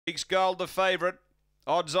Peaks Gold the favourite.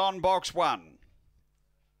 Odds on box 1.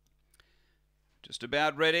 Just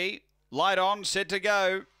about ready. Light on, set to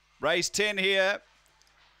go. Race 10 here.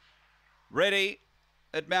 Ready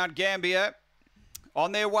at Mt-Gambier.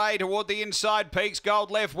 On their way toward the inside, Peaks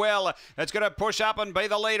Gold left well. It's going to push up and be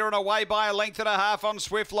the leader and away by a length and a half on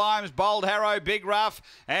Swift Limes, Bold Harrow, Big Rough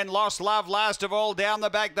and Lost Love last of all. Down the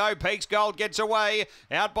back though, Peaks Gold gets away.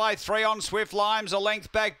 Out by 3 on Swift Limes, a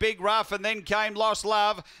length back Big Rough and then came Lost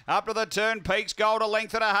Love. Up to the turn, Peaks Gold a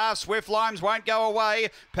length and a half. Swift Limes won't go away.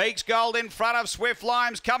 Peaks Gold in front of Swift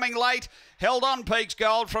Limes coming late. Held on Peaks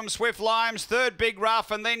Gold from Swift Limes, third Big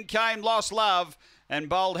Rough and then came Lost Love. And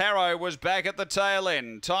Bold Harrow was back at the tail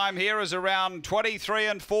end. Time here is around 23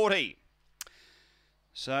 and 40.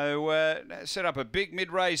 So set up a big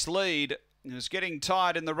mid-race lead. It was getting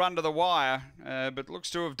tight in the run to the wire, but looks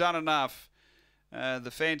to have done enough. The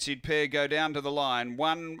fancied pair go down to the line.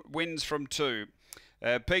 1 wins from 2.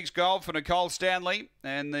 Peaks Gold for Nicole Stanley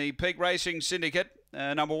and the Peak Racing Syndicate.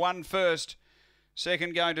 Number 1 first.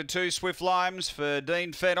 Second going to 2 Swift Limes for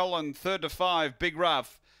Dean Fennell and third to 5 Big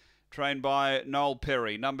Rough. Trained by Noel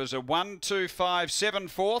Perry. Numbers are 1, 2, 5, 7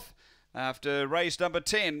 fourth after race number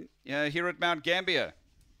 10 here at Mt-Gambier.